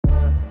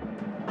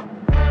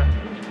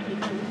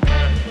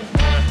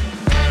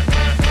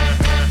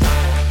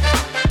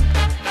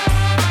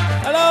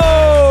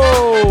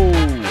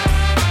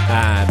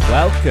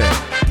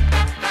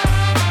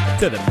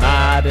to the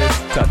Midas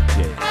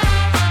Touches.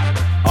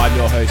 I'm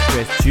your host,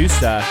 Chris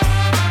Juicer,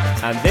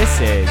 and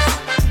this is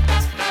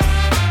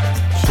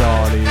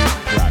Charlie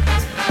Bradley.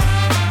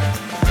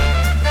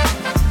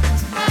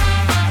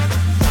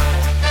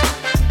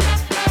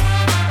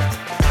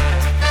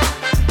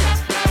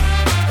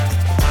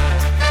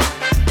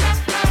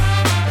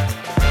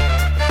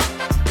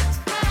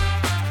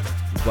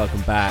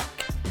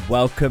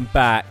 Welcome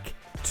back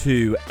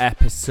to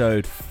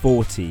episode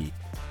 40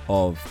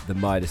 of the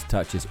Midas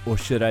Touches, or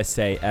should I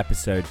say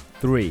episode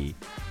 3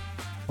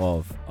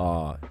 of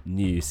our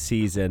new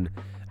season.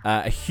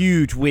 A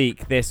huge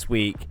week this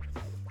week.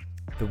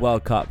 The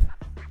World Cup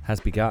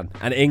has begun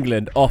and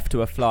England off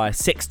to a flyer,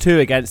 6-2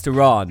 against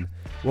Iran.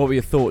 What were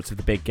your thoughts of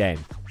the big game?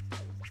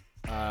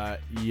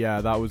 Yeah,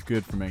 that was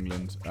good from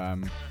England.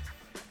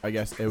 I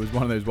guess it was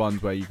one of those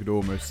ones where you could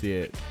almost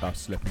see us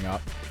slipping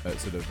up at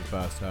sort of the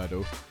first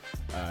hurdle,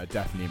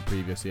 definitely in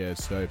previous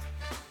years. So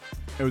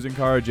it was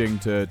encouraging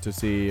to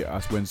see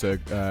us win so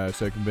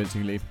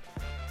convincingly.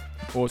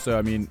 Also,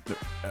 I mean,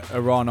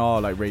 Iran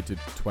are like rated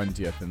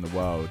 20th in the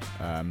world.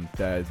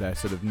 They're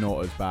sort of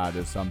not as bad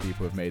as some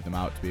people have made them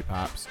out to be,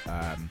 perhaps.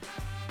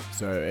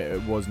 So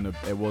it wasn't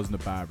a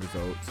bad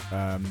result.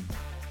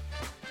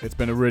 It's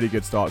been a really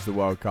good start to the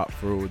World Cup,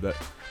 for all that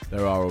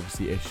there are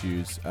obviously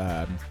issues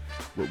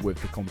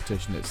with the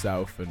competition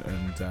itself and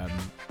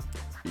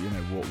you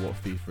know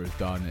what FIFA has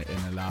done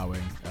in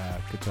allowing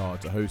Qatar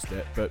to host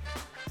it. But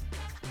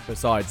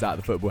besides that,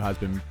 the football has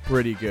been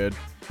pretty good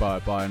by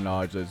and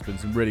large. There's been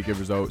some really good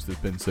results. There's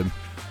been some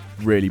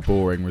really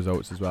boring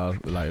results as well,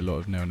 like a lot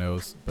of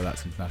 0-0s, but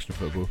that's international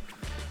football.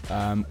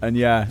 And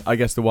yeah, I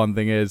guess the one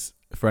thing is,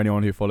 for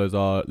anyone who follows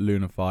our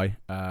Lunafy,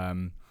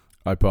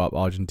 I put up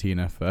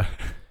Argentina for...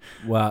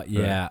 Well,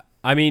 yeah.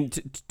 I mean,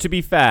 to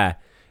be fair,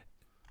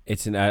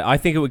 I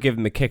think it would give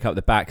them a kick up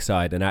the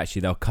backside, and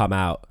actually they'll come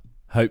out,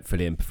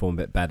 hopefully, and perform a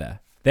bit better.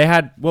 They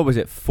had, what was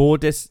it, 3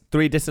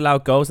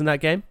 disallowed goals in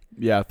that game?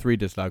 Yeah, 3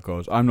 disallowed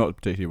goals. I'm not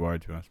particularly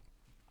worried, to be honest.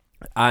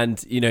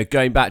 And, you know,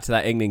 going back to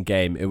that England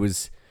game, it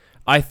was,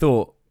 I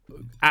thought,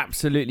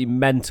 absolutely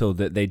mental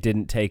that they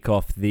didn't take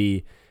off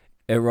the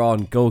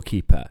Iran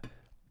goalkeeper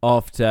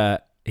after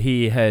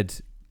he had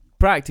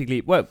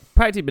practically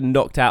been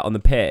knocked out on the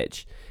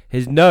pitch.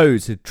 His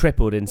nose had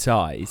tripled in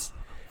size,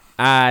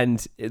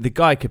 and the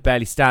guy could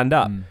barely stand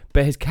up.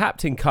 But his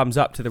captain comes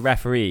up to the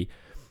referee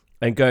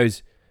and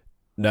goes,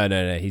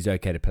 No, he's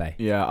okay to play.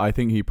 Yeah, I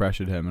think he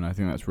pressured him, and I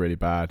think that's really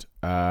bad.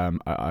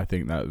 I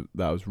think that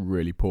was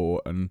really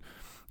poor, and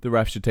the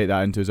ref should take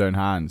that into his own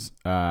hands.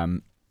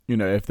 You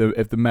know, if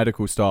the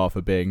medical staff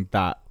are being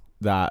that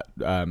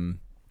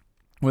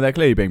well, they're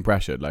clearly being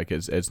pressured. Like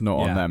it's not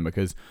on them,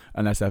 because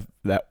unless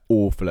they're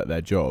awful at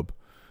their job,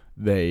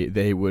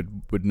 they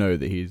would know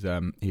that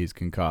he's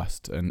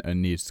concussed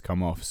and needs to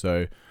come off.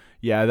 So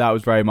yeah, that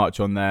was very much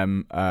on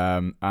them,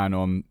 and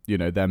on, you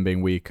know, them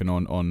being weak, and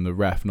on the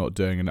ref not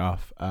doing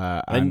enough.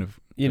 And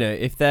you know,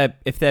 if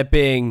they're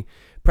being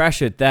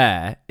pressured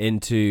there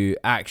into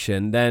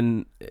action,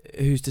 then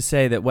who's to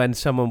say that when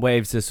someone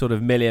waves a sort of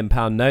 £1 million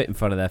note in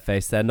front of their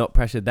face, they're not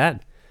pressured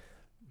then?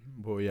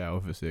 Well, yeah,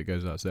 obviously it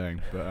goes without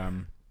saying, but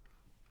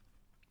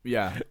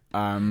yeah,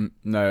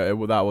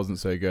 no, that wasn't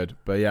so good.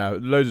 But yeah,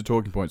 loads of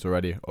talking points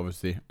already,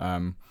 obviously.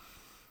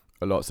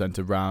 A lot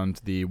centered around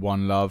the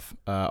One Love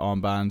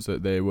armbands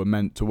that they were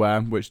meant to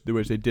wear, which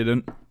they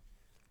didn't.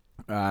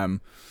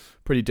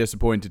 Pretty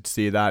disappointed to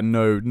see that.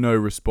 No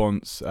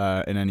response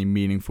in any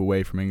meaningful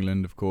way from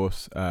England, of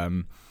course.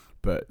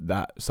 But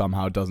that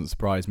somehow doesn't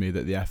surprise me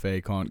that the FA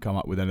can't come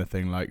up with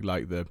anything like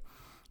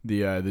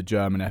the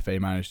German FA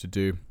managed to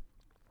do.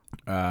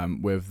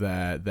 With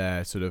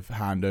their sort of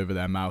hand over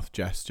their mouth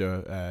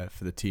gesture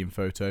for the team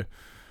photo.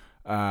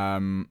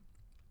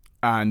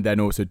 And then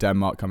also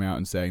Denmark coming out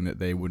and saying that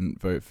they wouldn't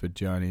vote for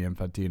Gianni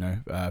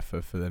Infantino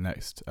for the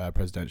next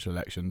presidential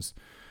elections.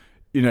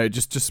 You know,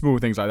 just small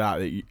things like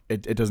that.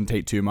 It doesn't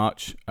take too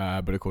much,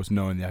 but of course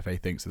no one in the FA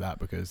thinks of that,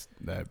 because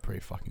they're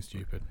pretty fucking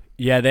stupid.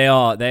 Yeah, they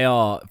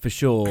are for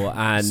sure.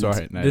 And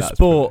Sorry, no,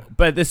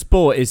 the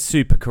sport is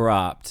super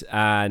corrupt,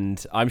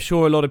 and I'm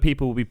sure a lot of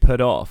people will be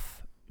put off.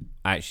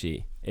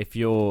 Actually, if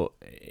you're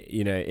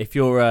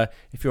a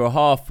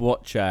half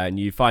watcher and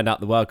you find out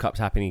the World Cup's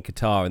happening in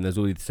Qatar and there's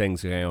all these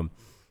things going on,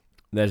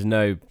 there's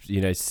no, you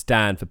know,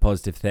 stand for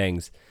positive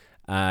things.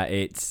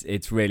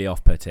 It's really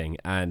off-putting,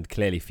 and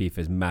clearly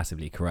FIFA's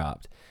massively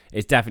corrupt.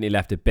 It's definitely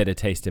left a bitter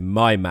taste in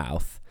my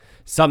mouth.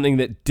 Something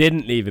that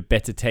didn't leave a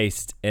bitter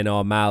taste in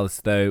our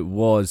mouths, though,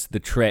 was the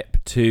trip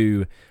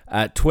to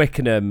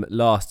Twickenham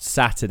last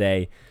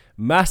Saturday.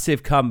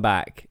 Massive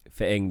comeback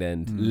for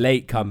England.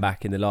 Late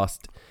comeback in the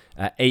last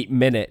 8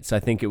 minutes, I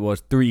think it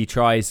was. 3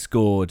 tries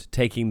scored,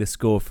 taking the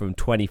score from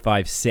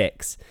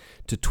 25-6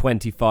 to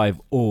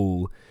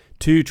 25-all.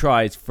 2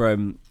 tries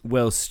from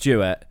Will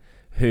Stewart,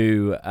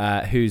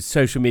 whose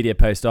social media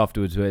post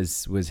afterwards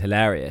was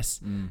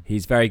hilarious.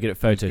 He's very good at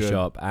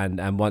Photoshop,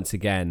 and once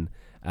again,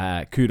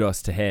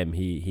 kudos to him.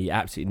 He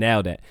absolutely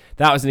nailed it.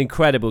 That was an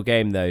incredible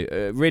game,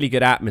 though. Really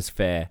good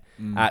atmosphere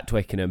at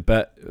Twickenham,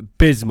 but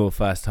abysmal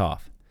first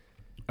half.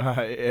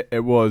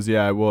 It was,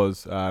 yeah, it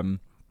was.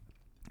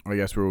 I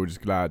guess we're all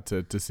just glad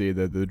to see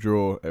the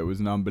draw. It was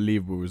an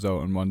unbelievable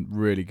result and one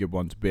really good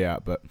one to be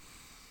at. But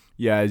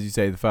yeah, as you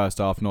say, the first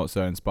half not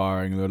so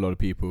inspiring. There were a lot of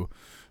people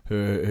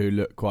who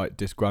looked quite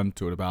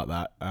disgruntled about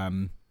that.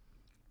 I'm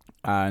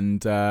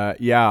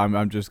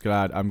just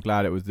glad. I'm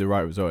glad it was the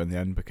right result in the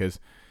end because,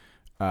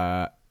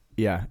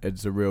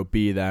 it's a real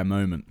be there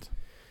moment.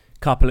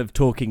 Couple of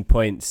talking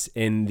points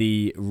in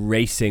the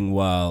racing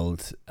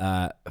world.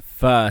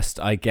 First,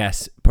 I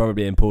guess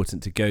probably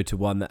important to go to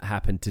one that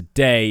happened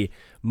today.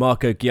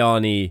 Marco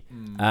Gianni,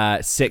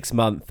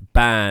 6-month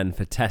ban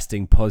for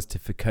testing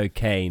positive for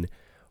cocaine.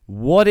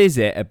 What is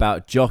it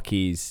about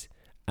jockeys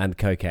and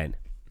cocaine?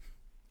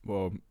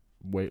 Well,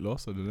 weight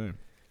loss. I don't know.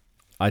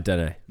 I don't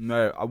know.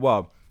 No,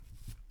 well,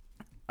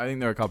 I think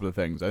there are a couple of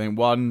things. I think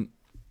one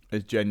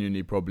is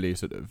genuinely probably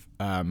sort of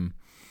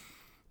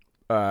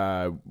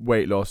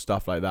weight loss,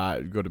 stuff like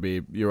that. You've got to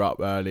be, you're up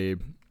early.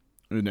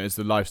 It's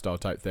the lifestyle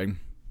type thing.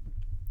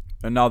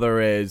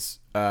 Another is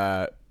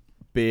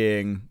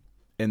being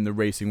in the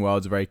racing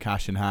world is a very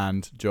cash in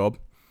hand job.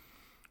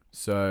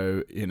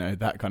 So,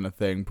 that kind of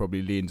thing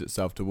probably leans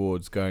itself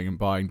towards going and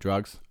buying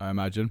drugs, I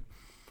imagine.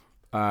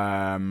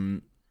 I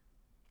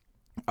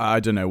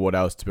don't know what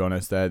else, to be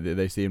honest.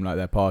 They seem like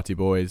they're party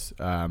boys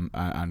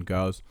and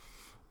girls.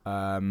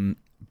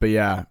 But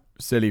yeah,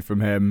 silly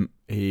from him.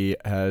 He'll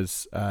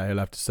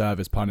have to serve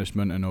his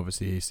punishment, and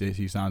obviously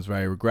he sounds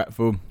very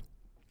regretful.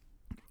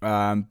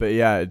 But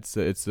yeah,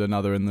 it's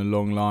another in the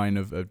long line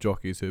of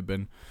jockeys who have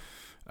been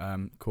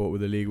caught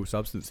with illegal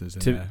substances.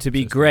 To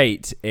be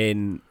great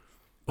in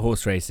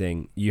horse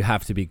racing, you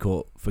have to be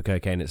caught for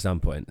cocaine at some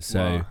point.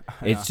 So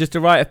it's just a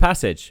rite of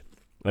passage.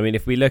 I mean,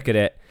 if we look at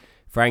it,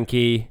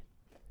 Frankie,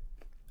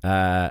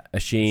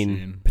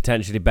 Asheen,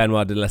 potentially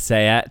Benoit de la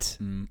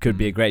Sayette could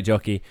be a great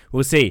jockey.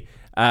 We'll see.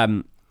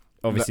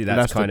 Obviously,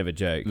 that's kind of a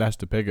joke.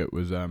 Lester Piggott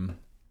was, I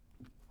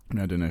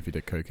don't know if he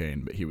did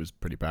cocaine, but he was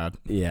pretty bad.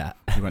 Yeah.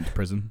 He went to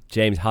prison.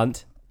 James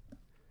Hunt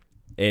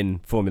in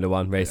Formula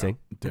One racing.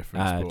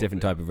 Yeah,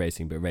 different type of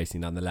racing, but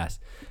racing nonetheless.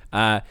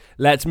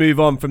 Let's move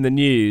on from the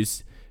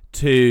news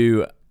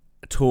to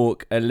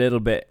talk a little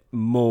bit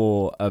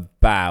more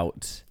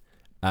about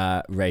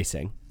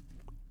racing.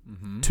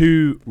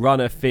 2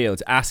 runner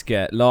fields,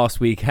 Ascot last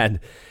weekend.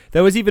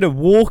 There was even a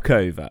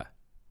walkover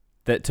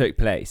that took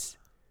place.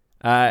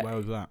 Where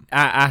was that?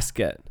 At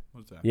Ascot.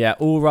 What's that? Yeah,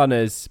 all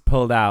runners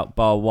pulled out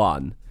bar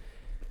one.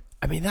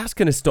 I mean, that's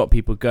going to stop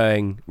people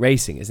going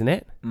racing, isn't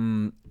it?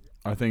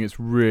 I think it's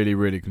really,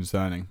 really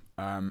concerning.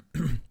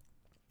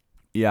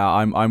 Yeah,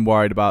 I'm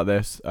worried about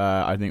this.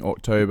 I think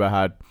October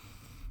had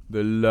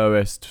the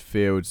lowest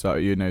field,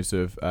 sort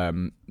of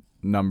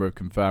number of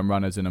confirmed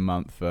runners in a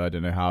month for I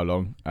don't know how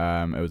long.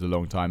 It was a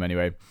long time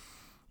anyway.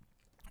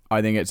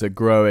 I think it's a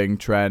growing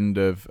trend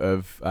of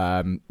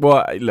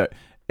look,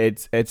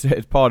 it's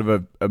part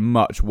of a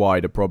much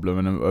wider problem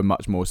and a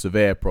much more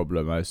severe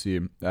problem, I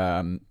assume.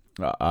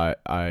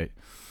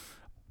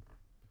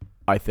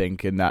 I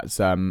think, and that's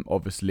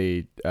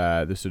obviously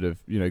the sort of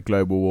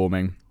global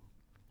warming,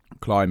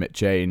 climate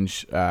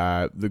change,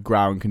 the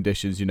ground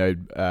conditions.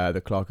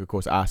 The clerk, of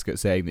course, Ascot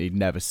saying that he'd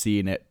never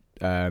seen it.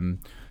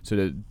 Sort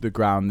of the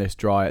ground this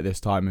dry at this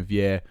time of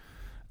year.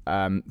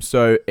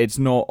 So it's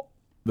not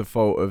the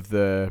fault of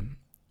the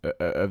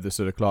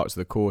sort of clerks of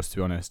the course, to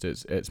be honest.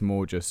 It's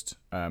more just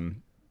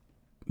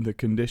the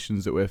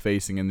conditions that we're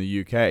facing in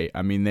the UK.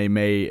 I mean, they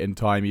may in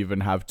time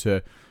even have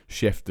to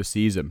shift the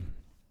season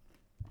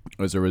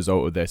as a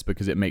result of this,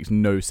 because it makes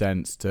no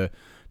sense to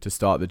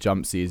start the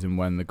jump season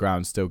when the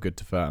ground's still good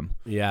to firm.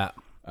 Yeah.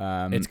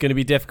 It's going to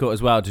be difficult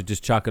as well to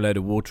just chuck a load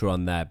of water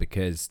on there,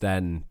 because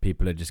then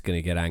people are just going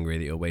to get angry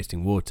that you're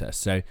wasting water.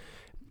 So,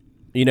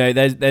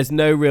 there's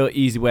no real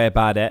easy way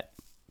about it.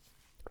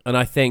 And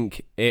I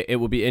think it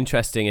will be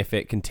interesting if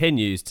it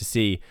continues to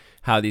see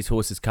how these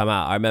horses come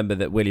out. I remember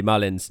that Willie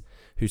Mullins,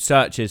 who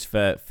searches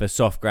for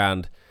soft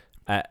ground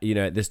at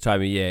this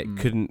time of year,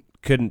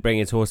 couldn't bring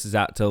his horses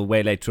out till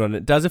way later on.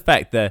 It does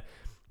affect the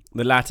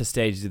latter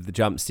stages of the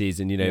jump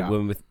season,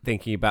 when we're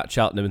thinking about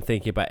Cheltenham and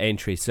thinking about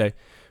Aintree. So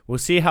we'll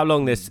see how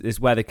long this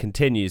weather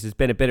continues. There's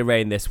been a bit of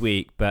rain this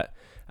week, but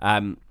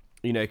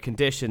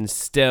conditions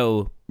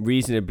still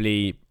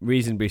reasonably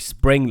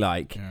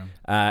spring-like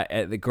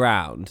at the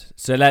ground.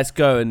 So let's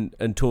go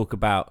and talk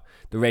about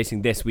the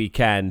racing this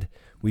weekend.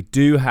 We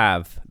do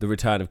have the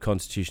return of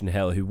Constitution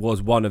Hill, who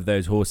was one of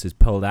those horses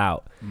pulled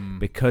out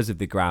because of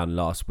the ground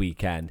last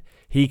weekend.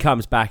 He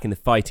comes back in the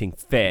fighting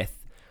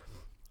fifth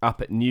up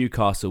at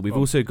Newcastle. We've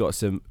also got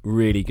some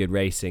really good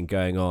racing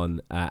going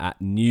on at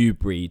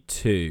Newbury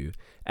too.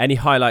 Any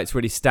highlights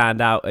really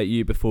stand out at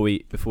you before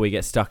we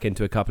get stuck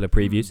into a couple of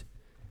previews?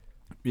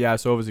 Yeah,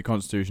 so obviously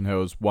Constitution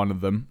Hill is one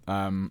of them.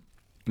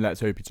 Let's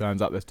hope he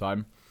turns up this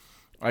time.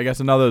 I guess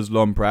another is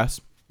Long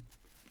Press,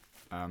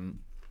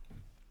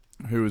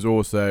 who was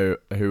also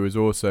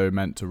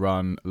meant to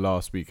run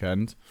last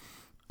weekend,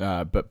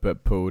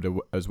 but pulled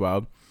as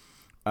well.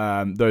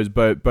 Those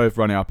both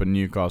running up in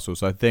Newcastle.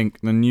 So I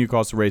think the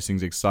Newcastle racing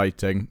is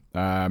exciting.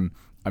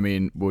 I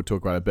mean, we'll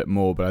talk about it a bit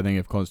more, but I think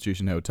if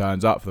Constitution Hill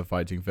turns up for the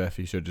Fighting Fifth,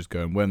 he should just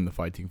go and win the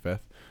Fighting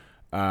Fifth.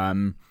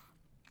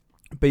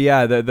 But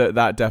yeah,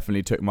 that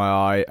definitely took my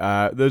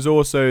eye. There's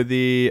also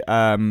the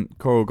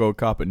Coral Gold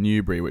Cup at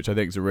Newbury, which I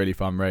think is a really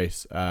fun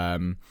race.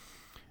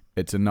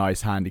 It's a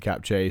nice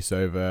handicap chase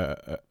over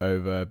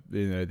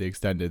the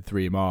extended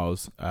 3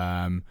 miles,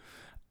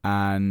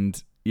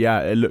 and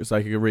yeah, it looks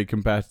like a really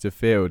competitive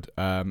field.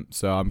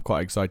 So I'm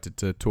quite excited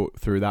to talk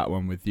through that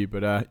one with you.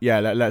 But yeah,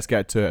 let's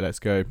get to it. Let's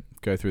go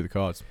through the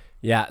cards.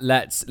 Yeah,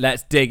 let's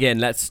dig in.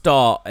 Let's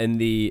start in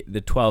the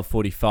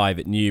 12:45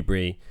 at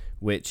Newbury,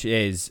 which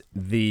is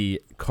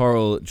the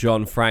Coral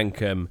John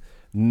Francombe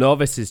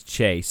Novices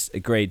Chase, a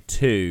Grade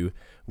 2,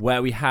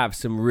 where we have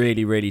some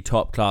really, really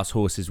top-class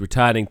horses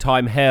returning.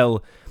 Time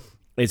Hill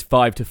is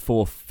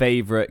 5-4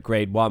 favourite,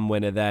 Grade 1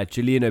 winner there.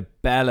 Giuliano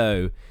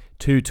Bello,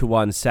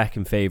 2-1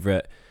 second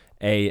favourite,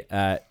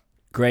 a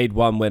Grade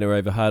 1 winner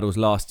over hurdles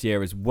last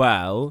year as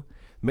well.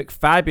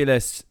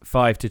 McFabulous,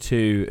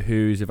 5-2,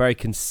 who's a very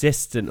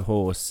consistent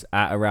horse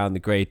at around the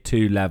Grade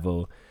 2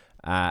 level.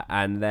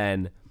 And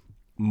then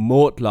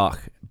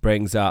Mortlach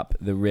brings up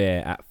the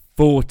rear at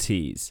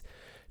 40s.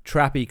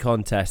 Trappy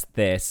contest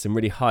this, some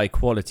really high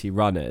quality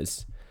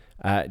runners.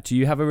 Do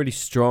you have a really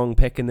strong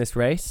pick in this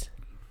race?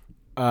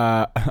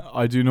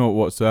 I do not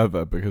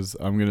whatsoever, because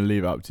I'm going to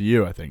leave it up to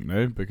you, I think,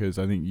 no? Because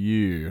I think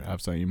you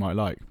have something you might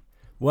like.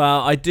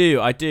 Well, I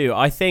do.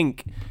 I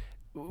think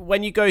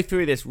when you go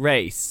through this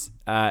race,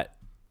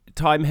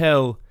 Time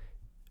Hill,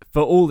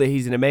 for all that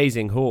he's an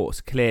amazing horse,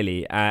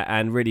 clearly,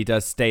 and really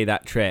does stay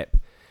that trip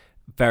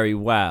very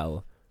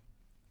well,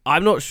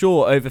 I'm not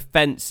sure over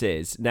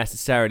fences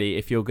necessarily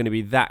if you're going to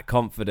be that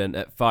confident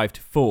at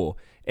 5-4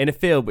 in a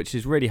field which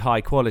is really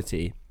high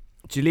quality.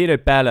 Giuliano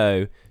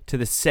Bello, to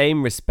the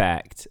same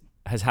respect,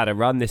 has had a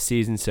run this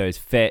season, so is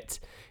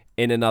fit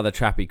in another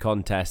trappy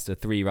contest, a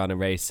 3-runner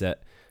race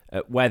at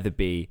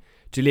Wetherby.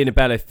 Giuliano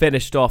Bello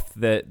finished off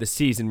the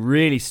season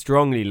really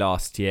strongly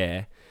last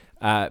year,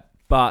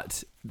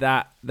 but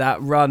that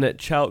run at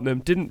Cheltenham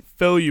didn't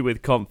fill you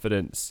with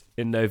confidence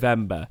in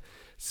November.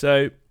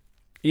 So,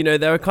 you know,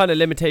 there are kind of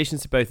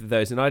limitations to both of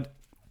those, and I'd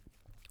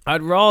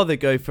rather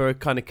go for a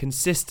kind of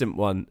consistent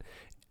one,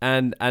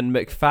 and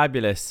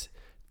McFabulous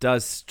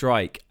does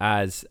strike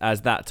as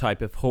that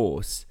type of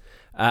horse.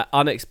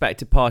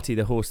 Unexpected Party,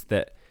 the horse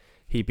that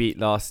he beat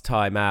last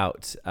time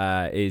out,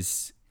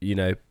 is, you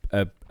know,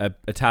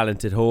 a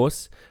talented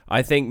horse.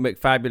 I think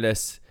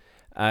McFabulous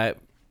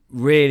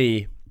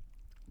really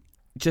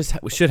just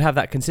should have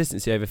that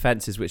consistency over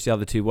fences, which the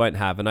other two won't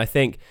have. And I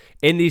think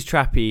in these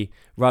trappy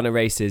runner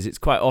races, it's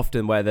quite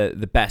often where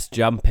the best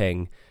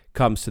jumping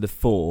comes to the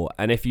fore.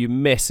 And if you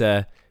miss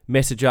a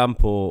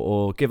jump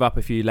or give up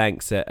a few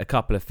lengths at a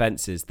couple of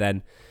fences,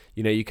 then,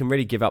 you know, you can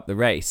really give up the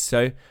race.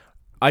 So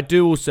I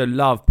do also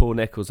love Paul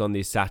Nicholls on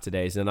these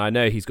Saturdays, and I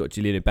know he's got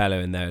Giuliano Bello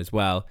in there as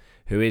well,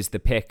 who is the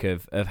pick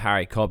of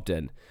Harry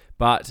Cobden.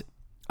 But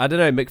I don't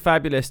know,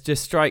 McFabulous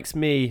just strikes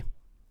me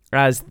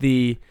as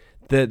the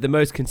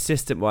most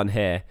consistent one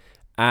here,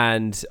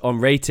 and on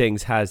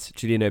ratings has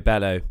Giuliano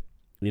Bello,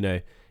 you know,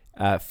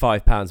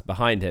 £5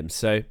 behind him.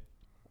 So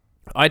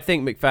I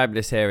think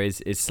McFabulous here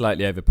is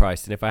slightly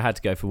overpriced, and if I had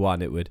to go for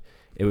one, it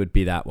would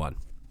be that one.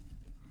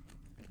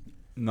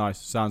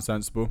 Nice, sounds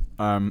sensible.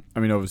 I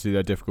mean, obviously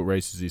they're difficult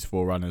races, these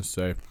 4 runners,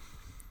 so,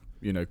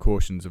 you know,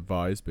 caution's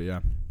advised.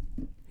 But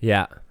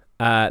yeah.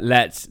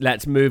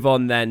 Let's move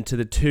on then to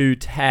the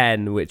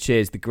 2:10, which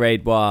is the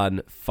Grade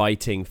 1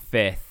 Fighting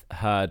Fifth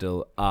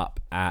hurdle up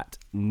at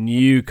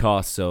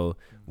Newcastle,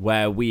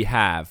 where we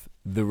have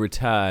the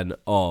return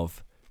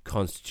of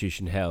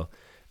Constitution Hill.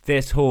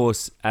 This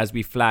horse, as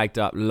we flagged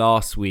up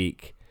last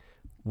week,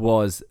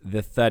 was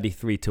the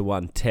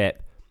 33-1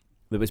 tip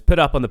that was put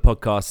up on the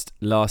podcast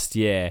last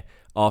year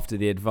after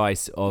the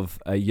advice of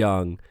a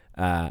young,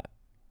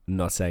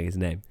 not saying his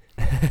name,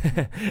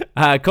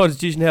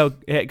 Constitution Hill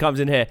comes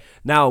in here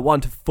now a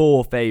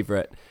 1-4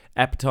 favourite.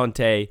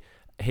 Epatante,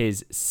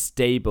 his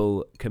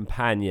stable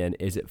companion,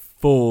 is at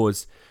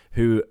 4s,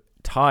 who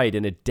tied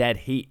in a dead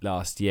heat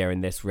last year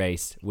in this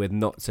race with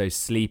Not So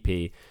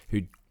Sleepy,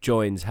 who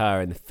joins her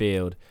in the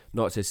field.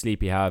 Not So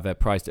Sleepy, however,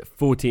 priced at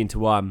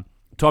 14-1.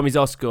 Tommy's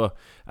Oscar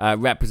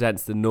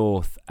represents the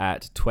North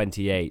at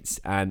 28s,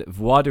 and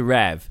Voix de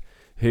Rêve,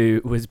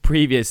 who was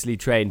previously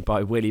trained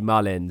by Willie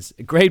Mullins,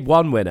 a Grade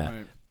 1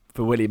 winner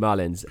for Willie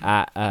Mullins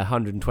at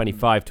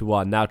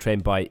 125-1, now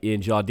trained by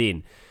Ian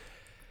Jardine.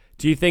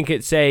 Do you think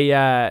it's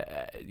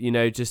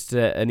just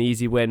an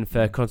easy win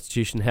for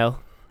Constitution Hill?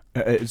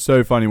 It's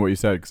so funny what you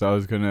said,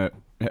 because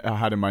I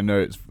had in my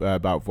notes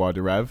about Voix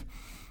de Rêve.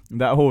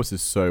 That horse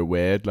is so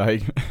weird.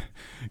 Like,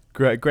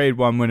 Grade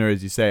 1 winner,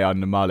 as you say,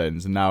 under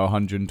Mullins, and now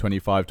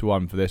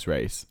 125-1 for this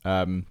race.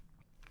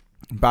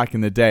 Back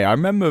in the day, I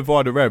remember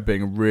Voix de Rêve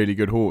being a really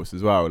good horse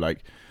as well.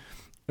 Like,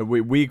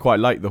 we quite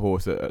liked the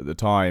horse at the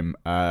time,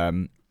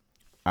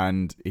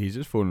 and he's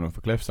just fallen off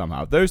a cliff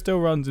somehow. Those still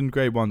runs in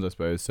Grade 1s, I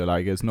suppose. So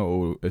like, it's not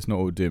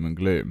all doom and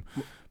gloom.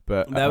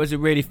 But there was a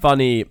really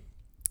funny,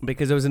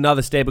 because there was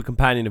another stable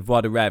companion of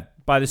Voix de Rêve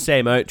by the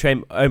same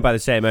owned by the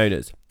same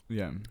owners.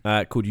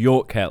 called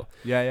York Hill,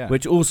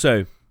 which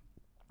also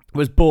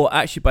was bought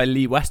actually by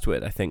Lee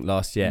Westwood, I think,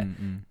 last year,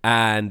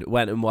 and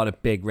went and won a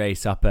big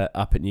race up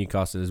at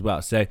Newcastle as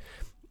well. So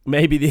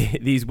maybe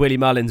these Willie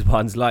Mullins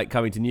ones like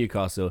coming to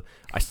Newcastle.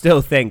 I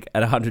still think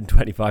at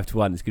 125 to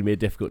 1 it's going to be a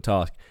difficult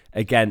task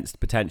against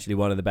potentially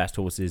one of the best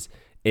horses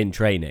in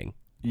training.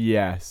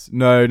 Yes.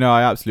 No,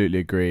 I absolutely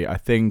agree. I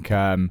think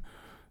the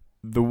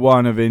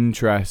one of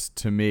interest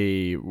to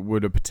me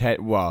would have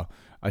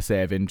I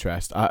say of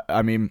interest.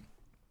 I mean,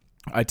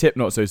 I tipped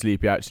Not So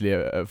Sleepy actually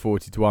at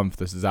 40 to 1 for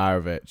the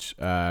Cesarovic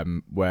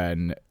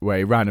where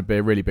he ran a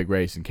really big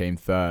race and came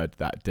third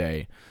that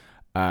day.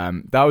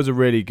 That was a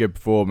really good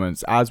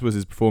performance, as was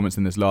his performance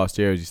in this last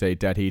year, as you say,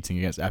 dead heating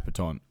against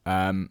Epatante.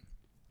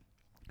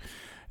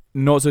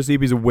 Not So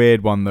Sleepy is a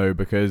weird one though,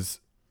 because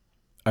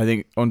I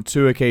think on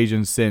 2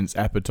 occasions since,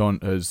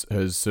 Epatante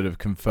has sort of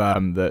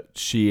confirmed that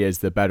she is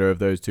the better of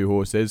those 2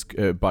 horses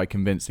by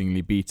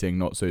convincingly beating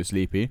Not So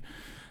Sleepy.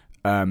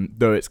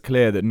 Though it's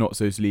clear that Not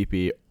So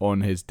Sleepy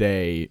on his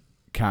day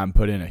can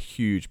put in a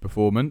huge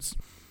performance.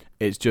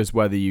 It's just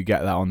whether you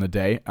get that on the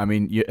day. I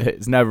mean,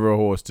 it's never a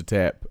horse to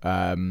tip,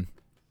 one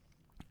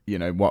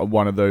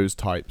of those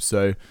types.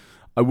 So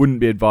I wouldn't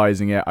be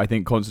advising it. I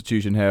think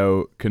Constitution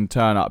Hill can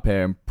turn up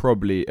here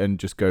and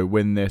just go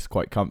win this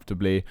quite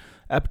comfortably.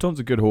 Epatante's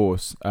a good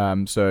horse,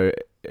 so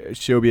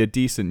she'll be a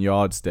decent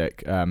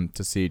yardstick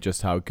to see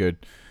just how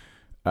good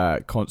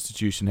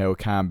Constitution Hill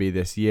can be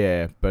this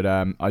year. But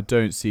I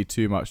don't see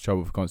too much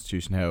trouble for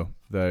Constitution Hill,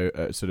 though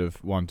at sort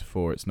of 1 to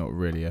 4, it's not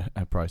really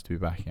a price to be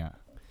backing at.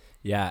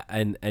 Yeah,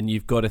 and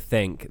you've got to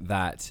think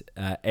that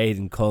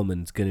Aidan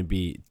Coleman's going to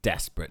be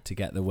desperate to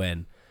get the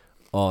win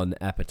on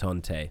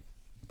Epatante,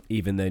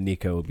 even though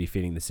Nico will be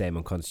feeling the same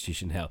on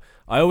Constitution Hill.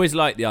 I always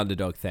like the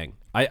underdog thing.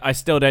 I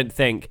still don't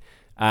think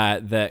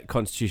that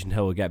Constitution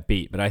Hill will get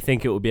beat, but I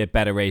think it will be a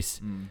better race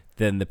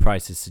than the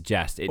prices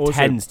suggest. It also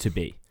tends to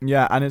be.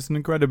 Yeah, and it's an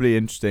incredibly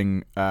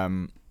interesting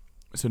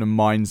sort of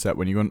mindset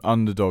when you've got an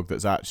underdog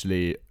that's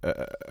actually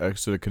a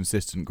sort of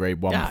consistent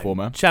Grade 1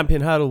 performer.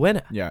 Champion hurdle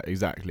winner. Yeah,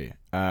 exactly.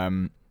 I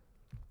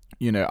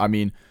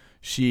mean,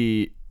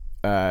 she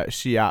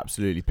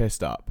absolutely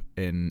pissed up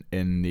in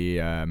the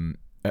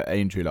at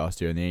Aintree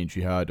last year in the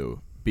Aintree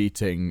hurdle,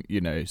 beating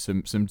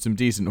some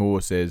decent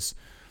horses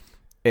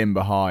in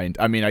behind.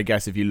 I mean, I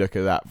guess if you look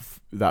at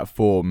that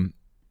form,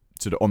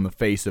 sort of on the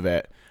face of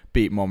it,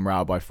 beat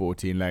Monreal by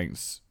 14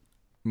 lengths.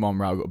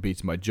 Monreal got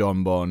beaten by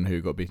John Bon, who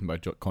got beaten by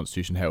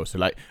Constitution Hill.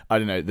 So, I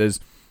don't know.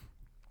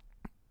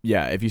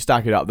 If you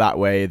stack it up that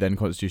way, then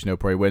Constitution Hill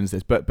probably wins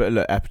this. But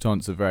look,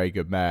 Epatante's a very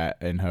good mare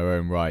in her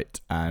own right,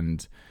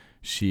 and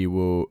she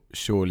will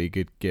surely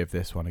give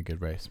this one a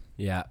good race.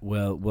 Yeah,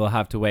 we'll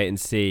have to wait and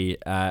see.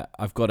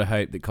 I've got to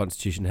hope that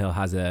Constitution Hill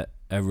has a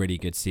really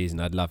good season.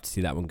 I'd love to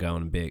see that one go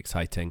on and be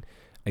exciting.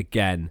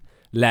 Again,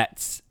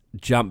 let's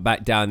jump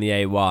back down the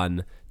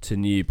A1 to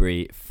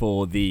Newbury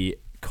for the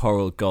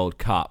Coral Gold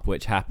Cup,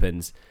 which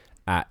happens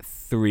at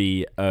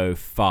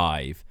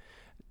 3:05.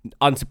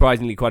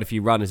 Unsurprisingly, quite a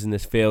few runners in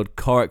this field.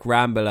 Corrick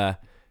Rambler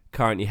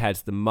currently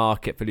heads the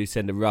market for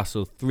Lucinda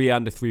Russell. 3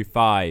 under through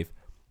 5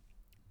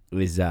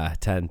 is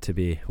tend to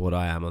be what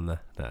I am on the...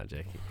 No,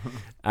 joking.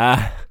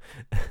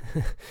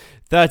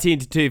 13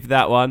 to 2 for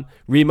that one.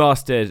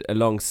 Remastered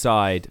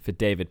alongside for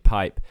David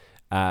Pipe.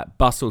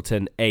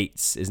 Bustleton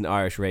 8s is an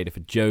Irish raider for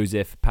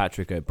Joseph.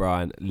 Patrick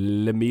O'Brien.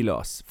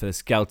 Lemilos for the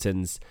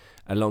Skeltons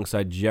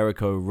alongside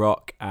Jericho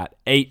Rock at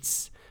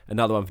 8s.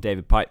 Another one for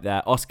David Pipe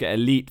there. Oscar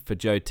Elite for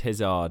Joe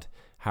Tizard.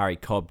 Harry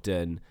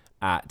Cobden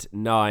at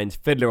 9s.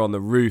 Fiddler on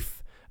the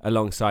Roof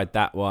alongside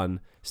that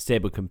one.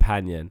 Stable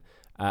Companion.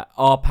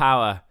 Our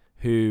Power,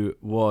 who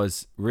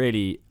was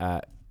really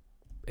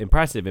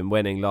impressive in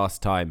winning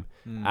last time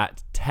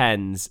at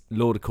 10s.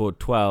 Lord Accord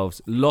 12s.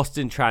 Lost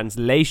in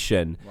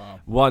Translation. Wow.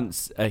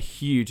 Once a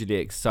hugely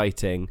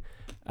exciting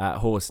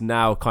horse,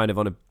 now kind of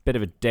on a bit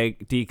of a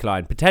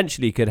decline.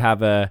 Potentially could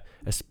have a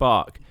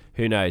spark.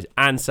 Who knows?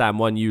 Ansam,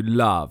 one you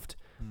loved,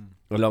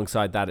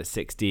 alongside that at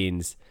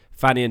 16s.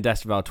 Fanny and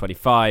D'Estorval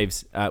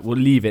 25s. We'll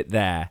leave it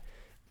there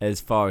as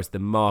far as the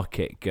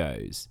market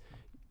goes.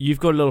 You've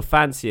got a little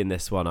fancy in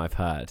this one, I've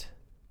heard.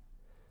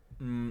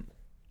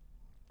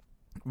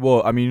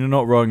 Well, I mean, you're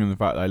not wrong in the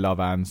fact that I love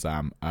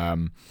Ansam.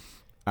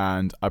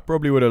 And I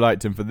probably would have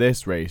liked him for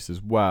this race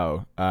as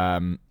well,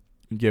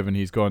 given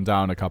he's gone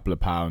down a couple of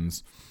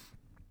pounds.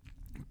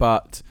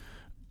 But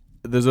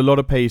there's a lot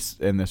of pace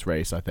in this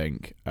race, I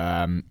think.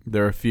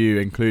 There are a few,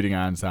 including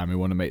Ansam, who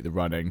want to make the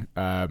running.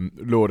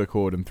 Lord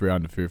Accord and 3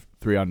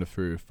 under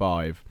through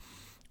 5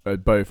 are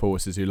both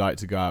horses who like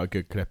to go out a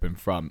good clip in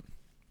front.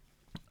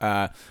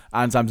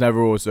 Ansam's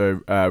never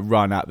also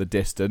run at the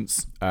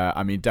distance.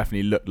 I mean,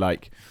 definitely looked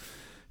like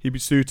he'd be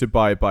suited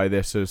by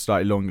this sort of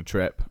slightly longer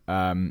trip,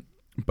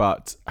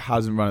 but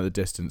hasn't run at the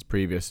distance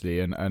previously,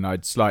 and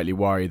I'd slightly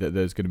worry that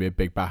there's going to be a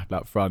big battle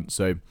up front.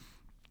 So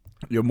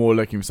you're more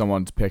looking for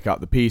someone to pick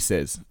up the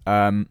pieces.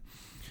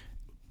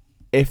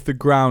 If the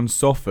ground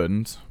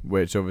softened,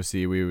 which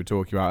obviously we were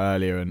talking about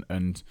earlier,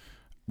 and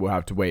we'll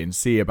have to wait and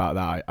see about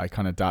that. I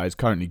kind of doubt it's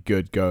currently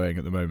good going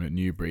at the moment at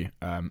Newbury.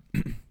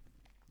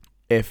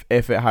 If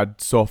it had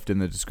soft in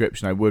the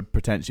description, I would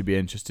potentially be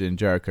interested in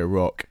Jericho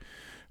Rock,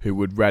 who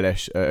would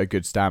relish a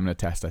good stamina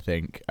test, I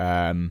think.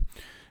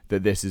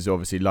 That this is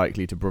obviously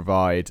likely to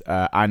provide,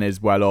 and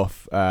is well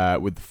off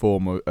with the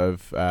form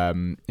of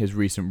his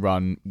recent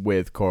run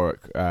with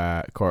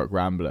Corach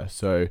Rambler.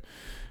 So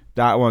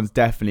that one's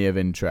definitely of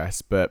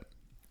interest. But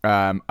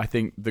I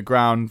think the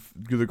ground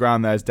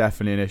there is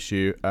definitely an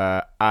issue,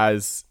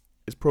 as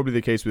is probably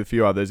the case with a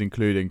few others,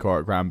 including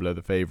Corach Rambler,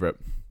 the favourite.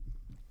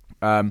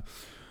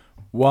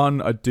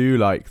 One I do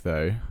like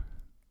though,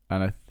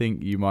 and I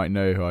think you might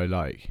know who I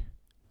like.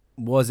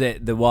 Was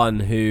it the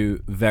one who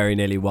very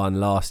nearly won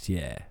last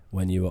year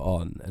when you were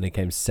on and it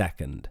came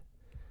second?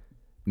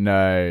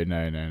 No.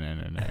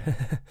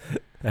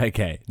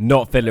 Okay,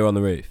 not Fiddler on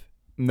the Roof.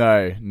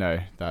 No,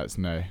 that's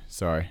no.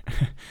 Sorry.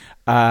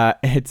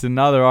 It's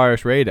another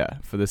Irish Raider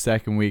for the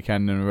second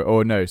weekend.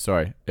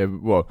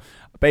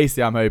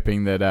 Basically, I'm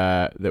hoping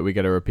that we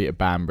get a repeat of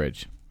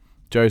Banbridge.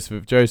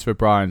 Joseph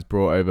O'Brien's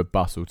brought over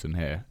Bustleton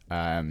here.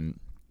 I've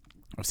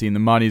seen the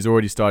money's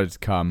already started to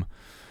come.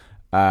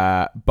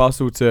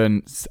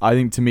 Bustleton, I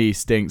think to me,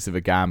 stinks of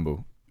a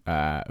gamble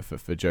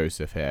for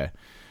Joseph here.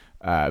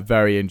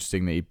 Very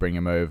interesting that he'd bring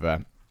him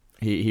over.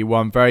 He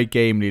won very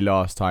gamely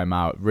last time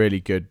out. Really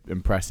good,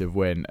 impressive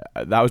win.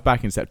 That was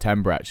back in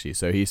September, actually.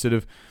 So he's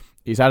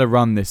had a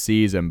run this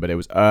season, but it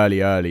was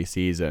early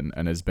season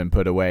and has been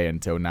put away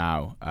until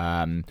now.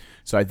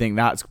 So I think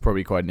that's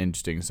probably quite an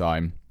interesting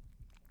sign.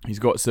 He's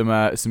got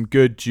some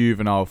good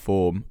juvenile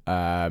form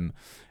in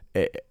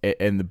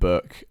the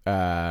book.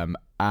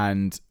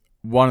 And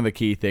one of the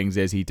key things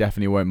is he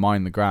definitely won't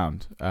mind the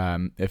ground.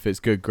 If it's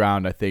good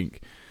ground, I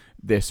think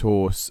this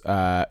horse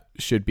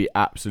should be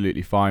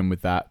absolutely fine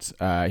with that.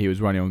 He was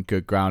running on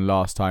good ground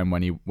last time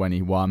when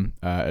he won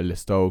at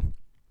Listowel.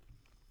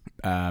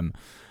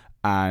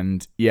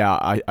 And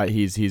yeah,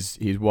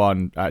 he's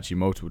won actually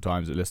multiple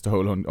times at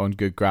Listowel on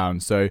good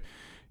ground. So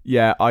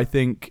yeah, I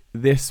think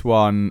this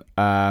one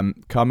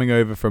coming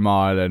over from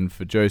Ireland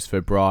for Joseph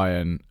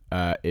O'Brien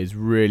is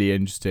really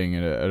interesting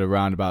at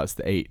around about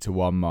the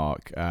 8-1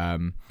 mark.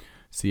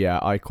 So yeah,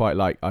 I quite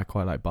like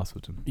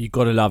Bustleton. You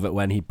got to love it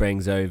when he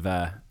brings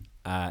over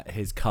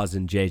his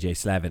cousin JJ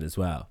Slevin as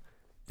well.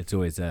 It's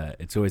always a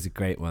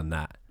great one.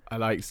 That I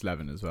like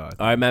Slevin as well.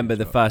 I remember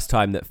the first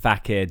time that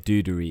Fakir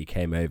Dudery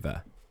came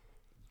over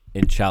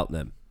in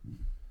Cheltenham,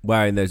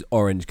 wearing those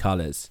orange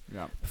colours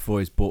before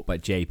he was bought by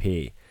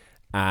JP,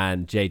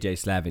 and JJ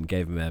Slevin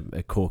gave him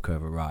a corker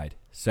of a ride.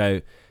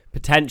 So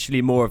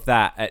potentially more of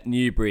that at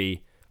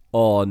Newbury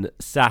on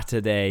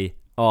Saturday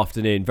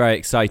afternoon. Very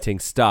exciting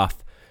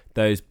stuff.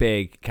 Those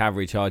big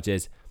cavalry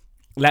charges.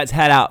 Let's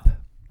head up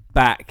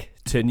back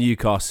to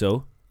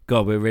Newcastle.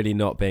 God, we're really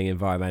not being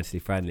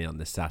environmentally friendly on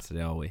this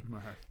Saturday, are we?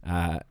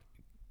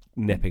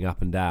 Nipping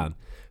up and down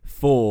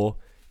for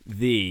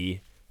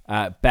the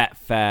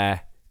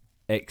Betfair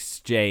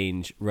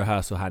Exchange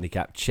Rehearsal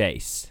Handicap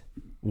Chase,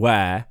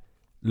 where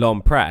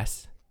Long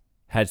Press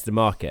heads the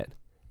market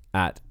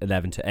at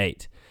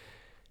 11-8.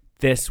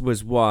 This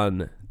was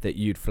one that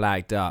you'd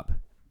flagged up.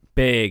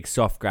 Big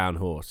soft ground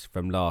horse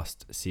from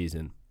last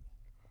season.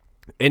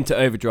 Into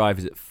Overdrive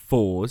is at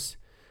 4s.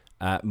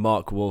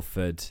 Mark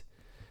Wolford,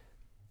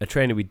 a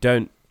trainer we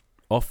don't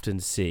often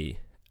see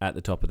at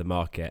the top of the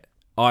market.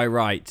 I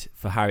Write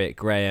for Harriet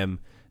Graham,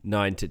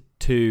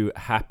 9-2.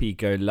 Happy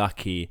Go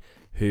Lucky,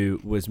 who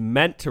was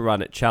meant to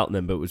run at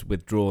Cheltenham but was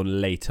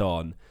withdrawn late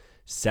on,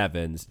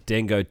 7s.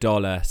 Dingo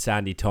Dollar,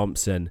 Sandy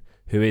Thompson,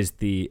 who is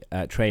the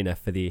trainer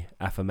for the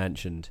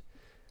aforementioned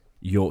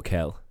York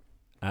Hill.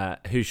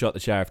 Who Shot the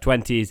Sheriff,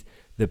 20s.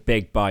 The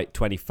Big Bite,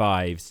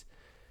 25s.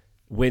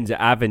 Windsor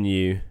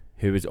Avenue,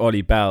 who is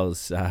Ollie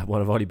Bell's,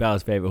 one of Ollie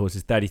Bell's favourite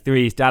horses,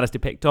 33s. Dallas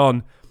Depict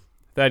On,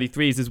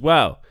 33s as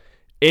well.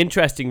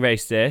 Interesting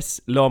race this.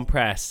 Long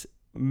Press,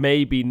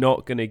 maybe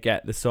not going to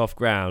get the soft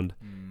ground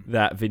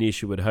that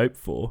Venetia would hope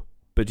for,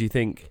 but do you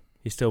think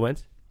he still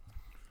wins?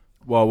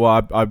 Well,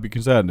 I'd be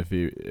concerned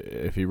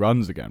if he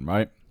runs again,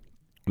 right?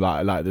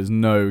 Like there's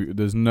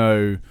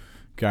no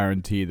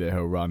guarantee that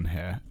he'll run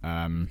here.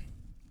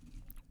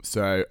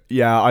 So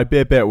yeah, I'd be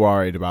a bit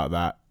worried about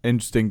that.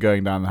 Interesting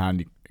going down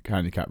the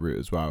handicap route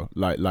as well,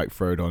 like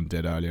Frodon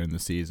did earlier in the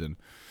season.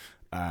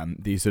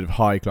 These sort of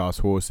high class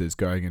horses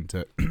going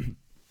into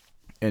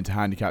into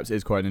handicaps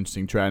is quite an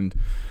interesting trend.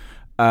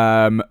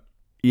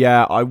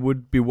 Yeah, I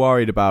would be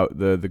worried about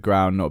the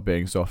ground not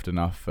being soft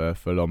enough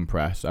for Long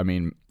Press. I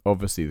mean,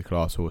 obviously the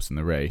class horse in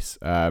the race.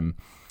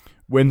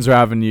 Windsor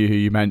Avenue, who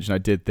you mentioned, I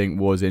did think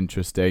was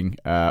interesting,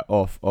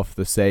 off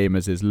the same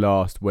as his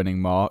last winning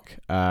mark.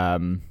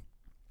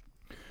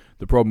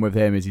 The problem with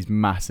him is he's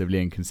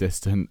massively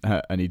inconsistent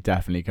and he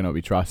definitely cannot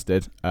be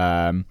trusted.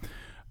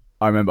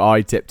 I remember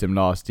I tipped him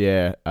last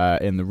year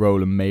in the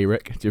Roland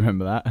Mayrick. Do you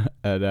remember that?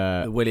 At,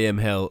 the William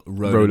Hill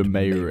Roland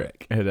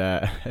Mayrick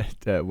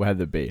at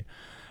Weatherby.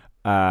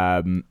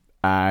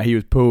 He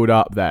was pulled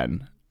up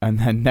then, and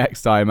then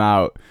next time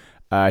out,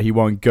 he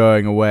won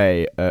going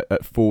away at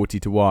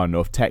 40-1,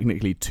 or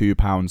technically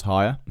 £2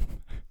 higher.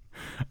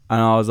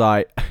 And I was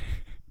like,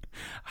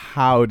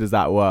 how does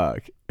that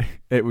work?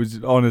 It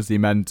was honestly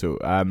mental.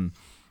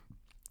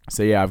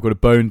 So yeah, I've got a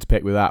bone to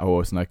pick with that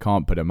horse, and I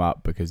can't put him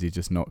up because he's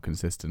just not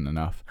consistent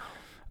enough.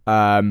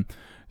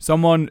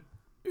 Someone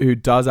who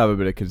does have a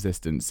bit of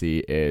consistency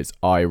is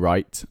I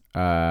Right.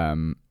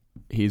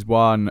 He's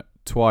won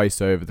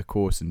twice over the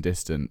course and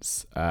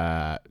distance,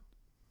 and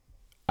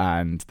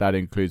that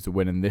includes the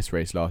win in this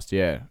race last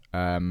year.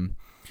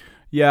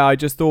 I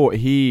just thought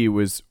he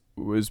was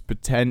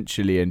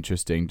potentially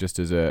interesting, just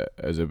as a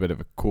bit of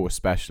a course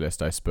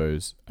specialist, I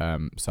suppose.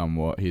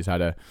 Somewhat, he's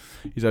had a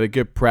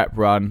good prep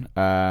run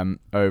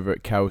over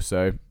at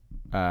XOXO.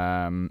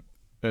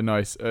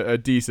 A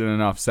decent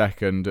enough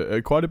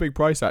second, quite a big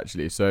price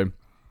actually. So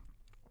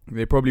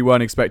they probably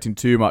weren't expecting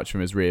too much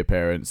from his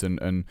reappearance,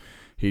 and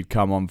he'd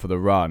come on for the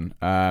run.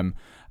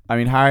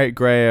 Harriet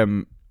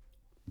Graham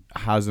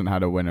hasn't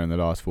had a winner in the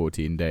last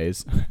 14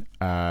 days. She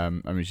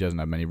hasn't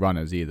had many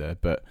runners either,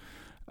 but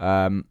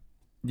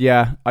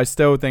I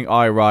still think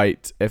I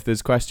Right. If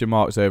there's question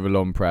marks over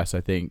long press,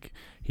 I think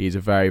he's a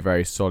very,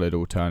 very solid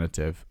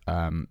alternative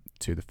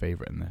to the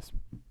favourite in this.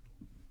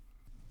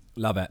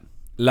 Love it.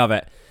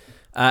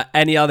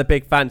 Any other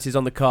big fancies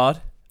on the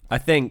card? I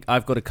think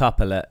I've got a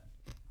couple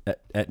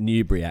at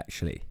Newbury,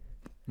 actually.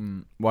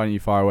 Why don't you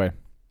fire away?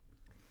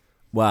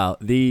 Well,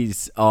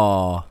 these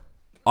are,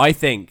 I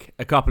think,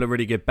 a couple of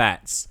really good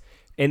bets.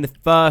 In the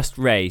first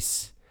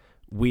race,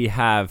 we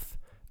have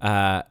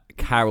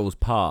Carroll's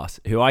Pass,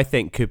 who I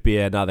think could be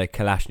another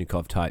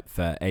Kalashnikov type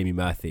for Amy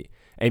Murphy.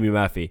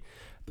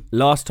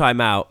 Last time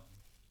out,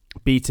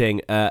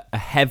 beating a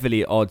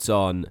heavily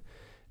odds-on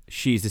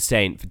She's a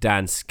Saint for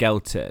Dan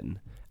Skelton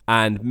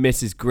and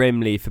Mrs.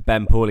 Grimley for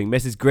Ben Pauling.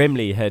 Mrs.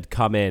 Grimley had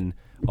come in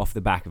off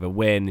the back of a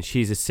win.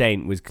 She's a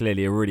Saint was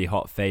clearly a really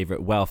hot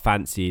favourite, well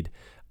fancied,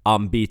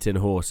 unbeaten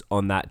horse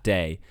on that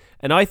day.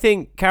 And I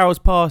think Carroll's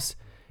Pass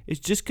is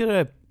just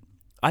gonna,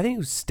 I think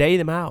we'll stay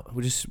them out.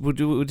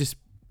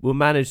 We'll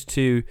manage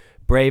to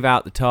brave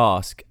out the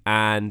task,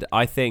 and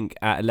I think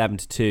at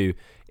 11-2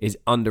 is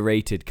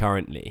underrated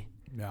currently.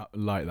 Yeah, I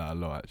like that a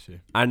lot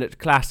actually. And at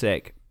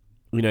Classic,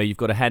 you've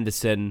got a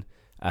Henderson,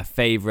 a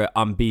favourite,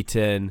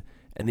 unbeaten,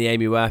 and the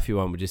Amy Murphy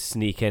one would just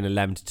sneak in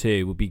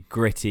 11-2. Will be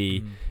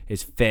gritty,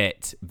 is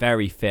fit,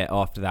 very fit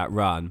after that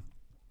run,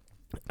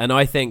 and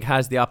I think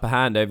has the upper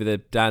hand over the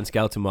Dan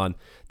Skelton one.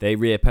 They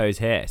reoppose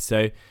here,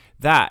 so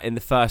that in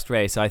the first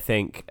race I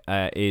think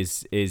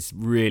is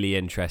really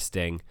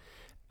interesting.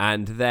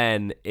 And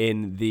then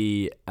in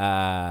the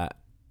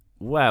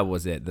where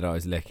was it that I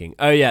was looking?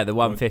 Oh yeah, the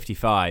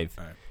 155,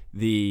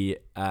 the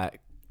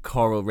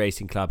Coral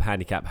Racing Club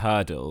Handicap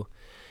Hurdle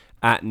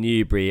at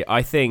Newbury.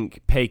 I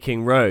think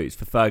Peking Rose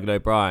for Fergal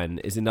O'Brien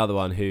is another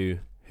one who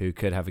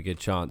could have a good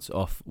chance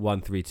off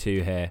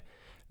 132 here.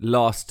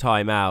 Last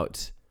time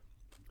out,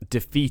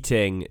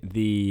 defeating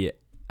the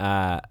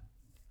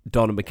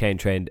Donald McCain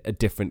trained A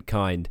Different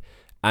Kind,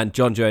 and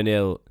John Joe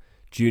O'Neill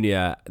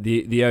Jr.,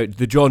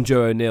 the John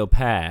Joe O'Neill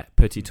pair,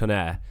 Petit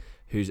Tonnerre,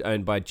 who's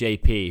owned by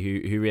JP,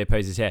 who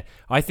reopposes here.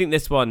 I think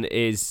this one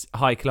is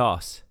high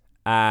class,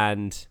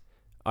 and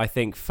I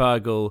think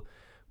Fergal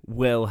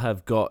will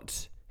have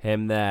got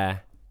him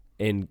there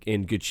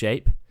in good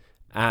shape,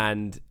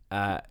 and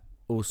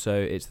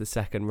also it's the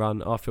second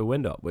run after a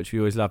wind-up, which we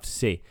always love to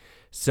see.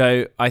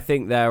 So I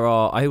think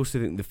I also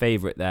think the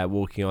favourite there,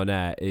 Walking on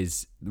Air,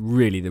 is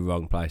really the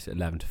wrong price at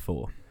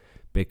 11-4,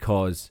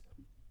 because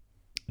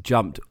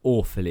jumped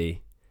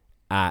awfully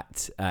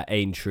at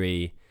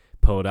Aintree,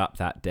 pulled up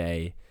that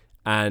day,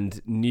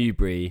 and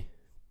Newbury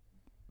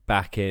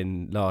back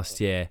in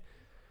last year.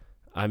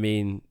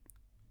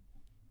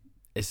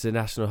 It's a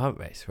national hunt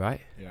race,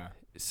 right? Yeah.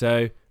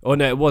 So,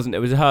 no, it wasn't. It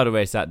was a hurdle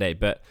race that day,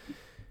 but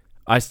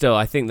I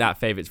think that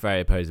favourite's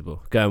very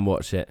opposable. Go and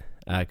watch it.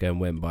 Go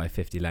and win by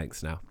 50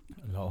 lengths now.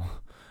 Lol.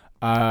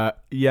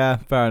 Yeah,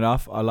 fair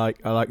enough. I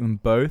like them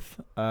both.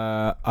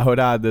 I would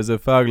add there's a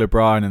Fergal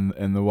O'Brien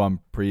in the one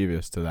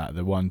previous to that,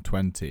 the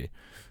 120,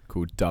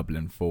 called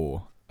Dublin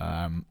 4.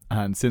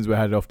 And since we're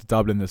headed off to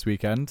Dublin this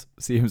weekend,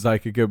 seems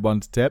like a good one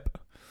to tip.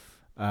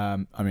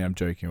 I'm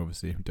joking,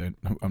 obviously.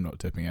 I'm not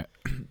tipping it.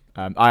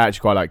 I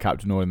actually quite like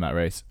Captain Orr in that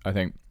race. I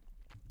think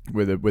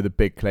with a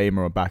big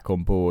claimer back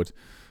on board,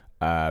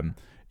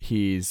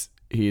 he's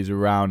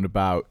around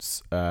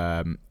about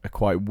a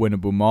quite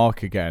winnable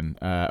mark again.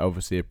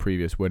 Obviously a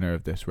previous winner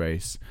of this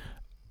race.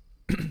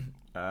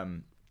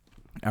 And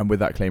with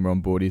that claimer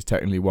on board, he's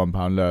technically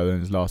 £1 lower than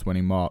his last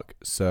winning mark.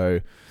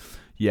 So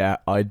yeah,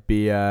 I'd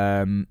be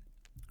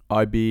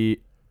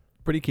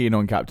pretty keen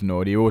on Captain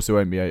Orr. He also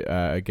won't be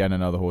again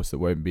another horse that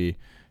won't be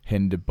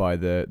hindered by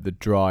the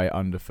dry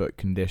underfoot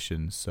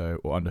conditions, or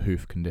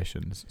underhoof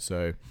conditions.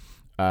 So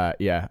I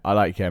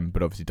like him,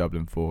 but obviously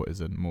Dublin 4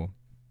 isn't more.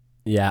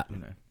 Yeah.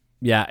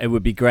 Yeah, it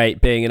would be great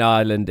being in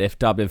Ireland if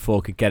Dublin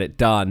 4 could get it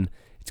done.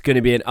 It's going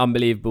to be an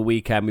unbelievable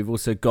weekend. We've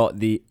also got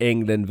the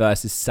England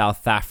versus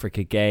South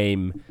Africa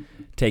game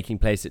taking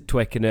place at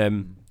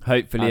Twickenham.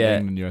 Hopefully,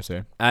 and England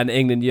USA. And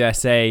England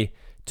USA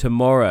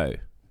tomorrow,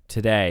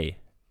 today,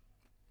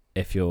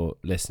 if you're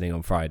listening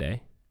on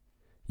Friday,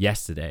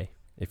 yesterday,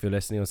 if you're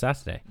listening on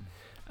Saturday,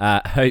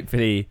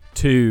 hopefully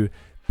 2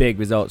 big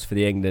results for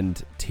the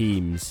England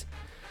teams.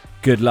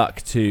 Good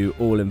luck to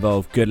all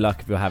involved. Good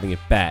luck if you're having a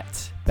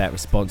bet. Bet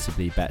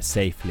responsibly, bet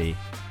safely.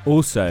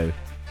 Also,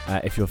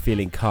 if you're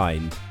feeling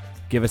kind,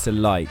 give us a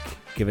like,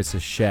 give us a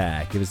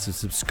share, give us a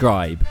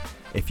subscribe.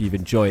 If you've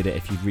enjoyed it,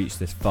 if you've reached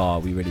this far,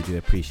 we really do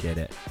appreciate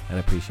it and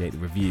appreciate the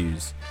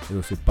reviews. It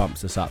also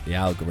bumps us up the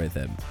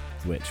algorithm,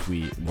 which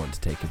we want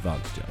to take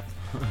advantage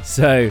of.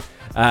 So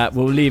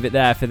we'll leave it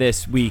there for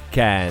this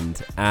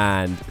weekend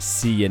and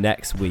see you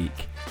next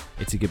week.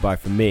 It's a goodbye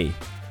from me,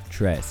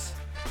 Tres.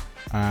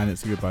 And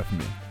it's a goodbye from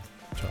me,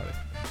 Charlie.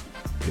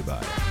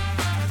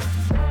 Goodbye.